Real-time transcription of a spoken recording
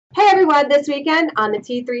Hey everyone, this weekend on the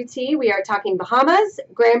T3T, we are talking Bahamas,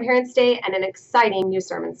 Grandparents' Day, and an exciting new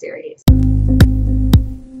sermon series.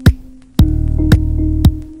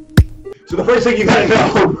 So the first thing you got to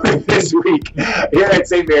know this week here at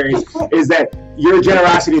St. Mary's is that your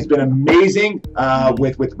generosity has been amazing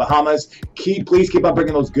with the Bahamas. Please keep on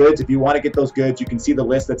bringing those goods. If you want to get those goods, you can see the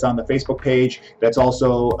list that's on the Facebook page. That's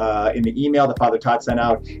also in the email that Father Todd sent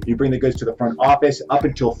out. You bring the goods to the front office up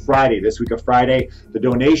until Friday, this week of Friday. The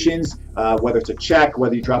donations, whether it's a check,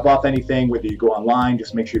 whether you drop off anything, whether you go online,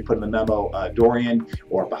 just make sure you put in the memo Dorian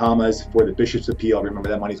or Bahamas for the Bishop's Appeal. Remember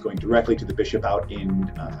that money is going directly to the Bishop out in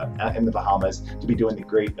the Bahamas to be doing the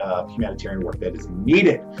great humanitarian work that is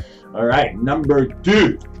needed. All right, number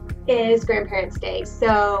 2 is Grandparents' Day.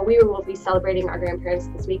 So we will be celebrating our grandparents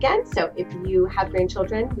this weekend. So if you have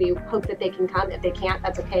grandchildren, we hope that they can come. If they can't,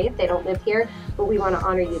 that's okay if they don't live here, but we want to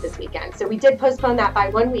honor you this weekend. So we did postpone that by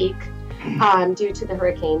 1 week due to the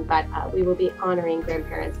hurricane, but we will be honoring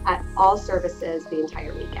grandparents at all services the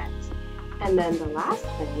entire weekend. And then the last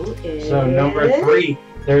thing is... So number 3,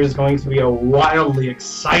 there's going to be a wildly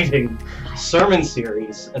exciting sermon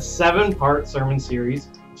series, a 7-part sermon series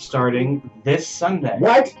starting this Sunday.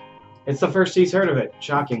 What? It's the first he's heard of it.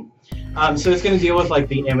 Shocking. So it's going to deal with like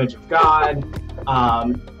the image of God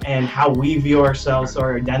and how we view ourselves, so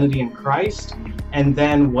our identity in Christ, and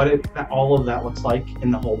then what all of that looks like in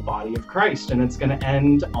the whole body of Christ. And it's going to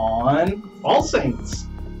end on All Saints,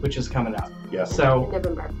 which is coming up. Yeah. So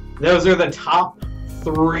November. Those are the top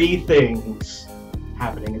 3 things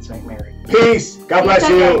happening at St. Mary. Peace. God bless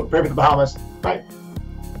you. Pray for the Bahamas. Bye.